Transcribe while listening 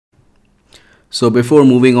So before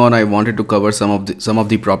moving on, I wanted to cover some of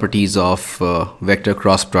the properties of vector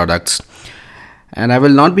cross products. And I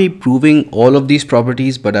will not be proving all of these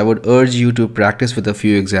properties, but I would urge you to practice with a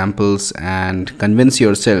few examples and convince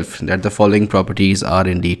yourself that the following properties are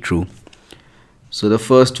indeed true. So the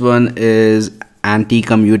first one is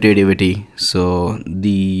anti-commutativity. So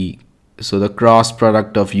the cross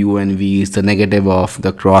product of u and v is the negative of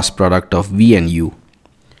the cross product of v and u.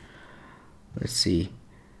 Let's see.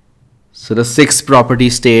 So the sixth property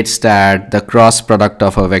states that the cross product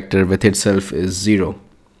of a vector with itself is 0.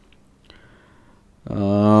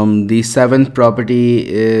 The seventh property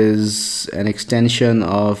is an extension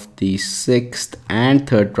of the sixth and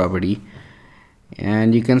third property,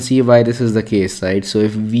 and you can see why this is the case, right? So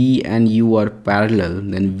if v and u are parallel,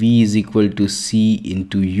 then v is equal to c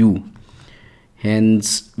into u.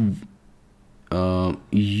 Hence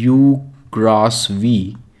u cross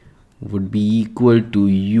v would be equal to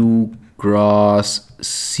u cross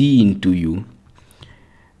c into u.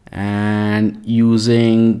 And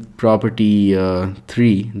using property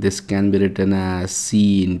 3, this can be written as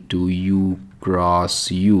c into u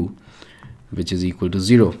cross u, which is equal to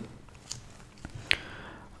 0.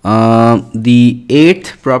 The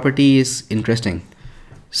eighth property is interesting.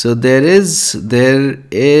 So there is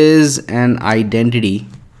an identity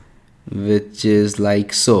which is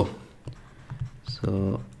like so.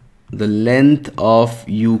 So the length of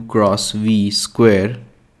u cross v square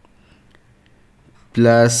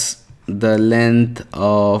plus the length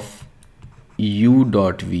of u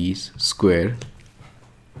dot v square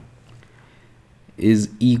is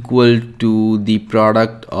equal to the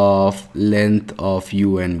product of length of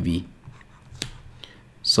u and v.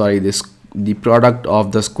 Sorry, the product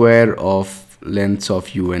of the square of lengths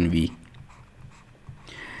of u and v.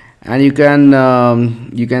 And you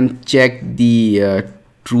can check the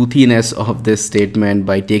truthiness of this statement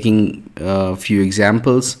by taking a few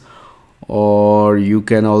examples, or you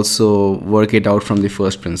can also work it out from the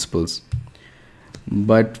first principles.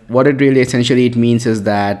 But what it really essentially it means is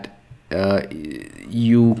that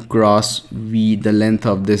u cross v, the length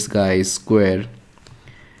of this guy, is square,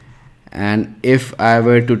 and if I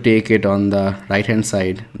were to take it on the right hand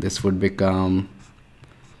side, this would become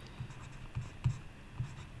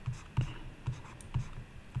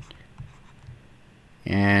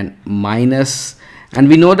and minus, and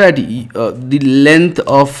we know that the length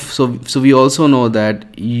of so we also know that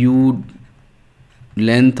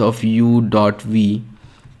length of u dot v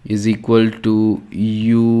is equal to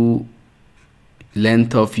u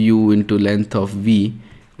length of u into length of v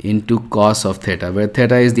into cos of theta, where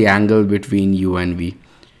theta is the angle between u and v,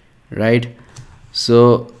 right?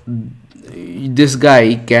 So this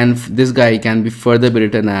guy can be further be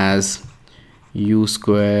written as u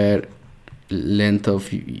square length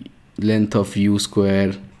of u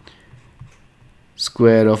square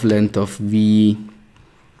square of length of v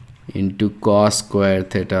into cos square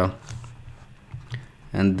theta,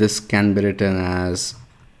 and this can be written as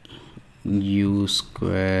u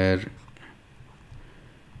square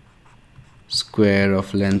square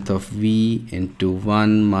of length of v into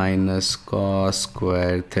 1 minus cos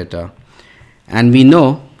square theta. And we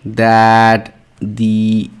know that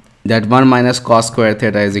 1 minus cos square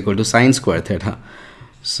theta is equal to sine square theta.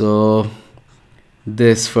 So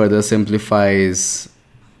this further simplifies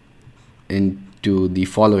into the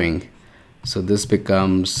following. So this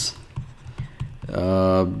becomes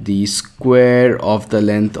the square of the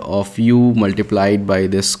length of u multiplied by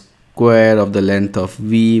the square of the length of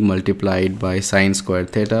v multiplied by sine square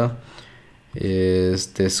theta is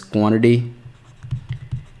this quantity,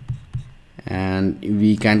 and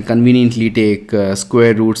we can conveniently take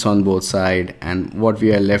square roots on both sides, and what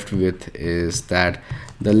we are left with is that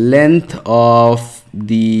the length of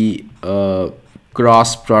the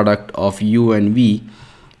cross product of u and v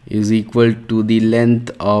is equal to the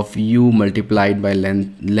length of u multiplied by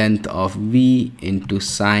length of v into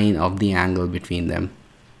sine of the angle between them,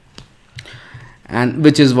 and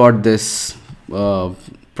which is what this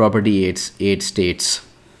property 8 states.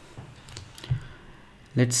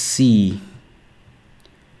 Let's see.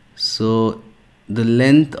 So the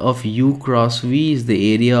length of u cross v is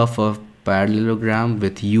the area of a parallelogram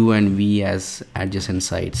with u and v as adjacent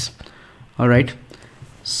sides. All right,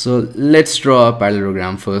 so let's draw a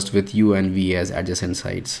parallelogram first with u and v as adjacent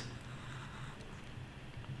sides.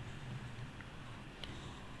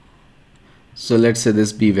 So let's say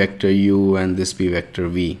this be vector u and this be vector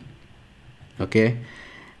v. Okay,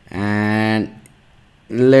 and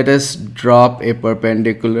let us drop a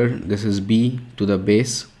perpendicular, this is b, to the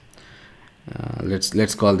base.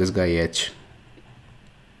 Let's call this guy h.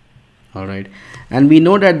 All right, and we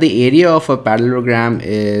know that the area of a parallelogram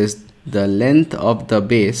is the length of the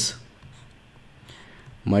base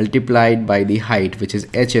multiplied by the height, which is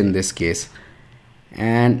h in this case,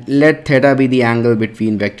 and let theta be the angle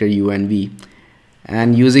between vector u and v.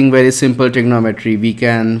 And using very simple trigonometry, we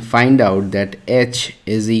can find out that h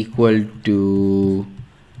is equal to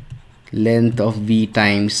length of v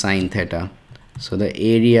times sine theta. So the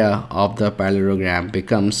area of the parallelogram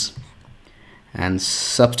becomes, and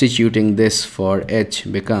substituting this for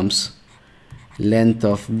h becomes, length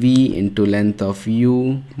of v into length of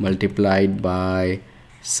u multiplied by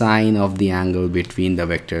sine of the angle between the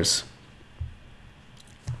vectors.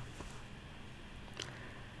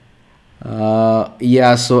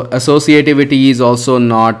 Yeah, so associativity is also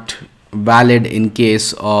not valid in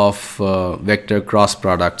case of vector cross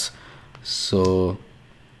products. So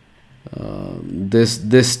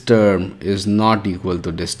this term is not equal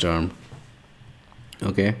to this term.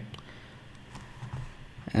 Okay.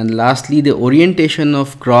 And lastly, the orientation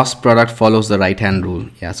of cross product follows the right hand rule.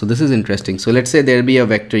 Yeah, so this is interesting. So let's say there be a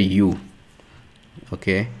vector u.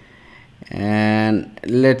 Okay, and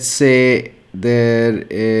let's say there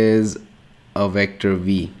is a vector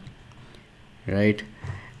v, right?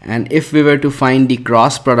 And if we were to find the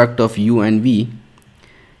cross product of u and v,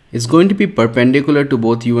 it's going to be perpendicular to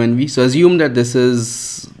both u and v. So assume that this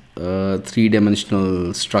is a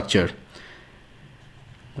three-dimensional structure,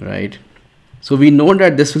 right? So we know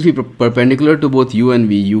that this will be perpendicular to both u and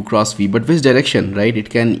v, u cross v, but which direction, right? It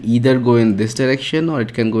can either go in this direction or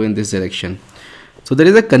it can go in this direction. So there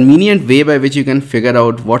is a convenient way by which you can figure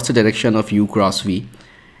out what's the direction of u cross v,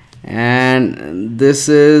 and this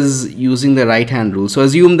is using the right hand rule. So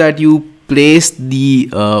assume that you place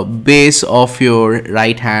the base of your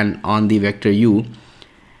right hand on the vector u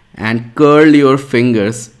and curl your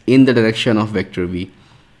fingers in the direction of vector v.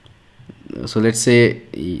 So let's say,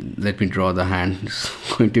 let me draw the hand. It's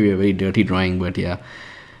going to be a very dirty drawing, but yeah.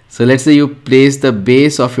 So let's say you place the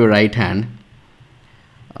base of your right hand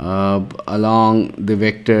along the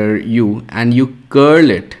vector u and you curl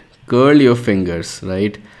your fingers,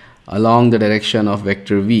 right, along the direction of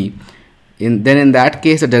vector v. Then in that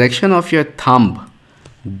case, the direction of your thumb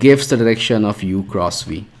gives the direction of u cross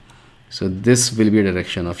v. So this will be a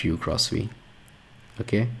direction of u cross v.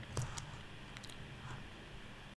 Okay.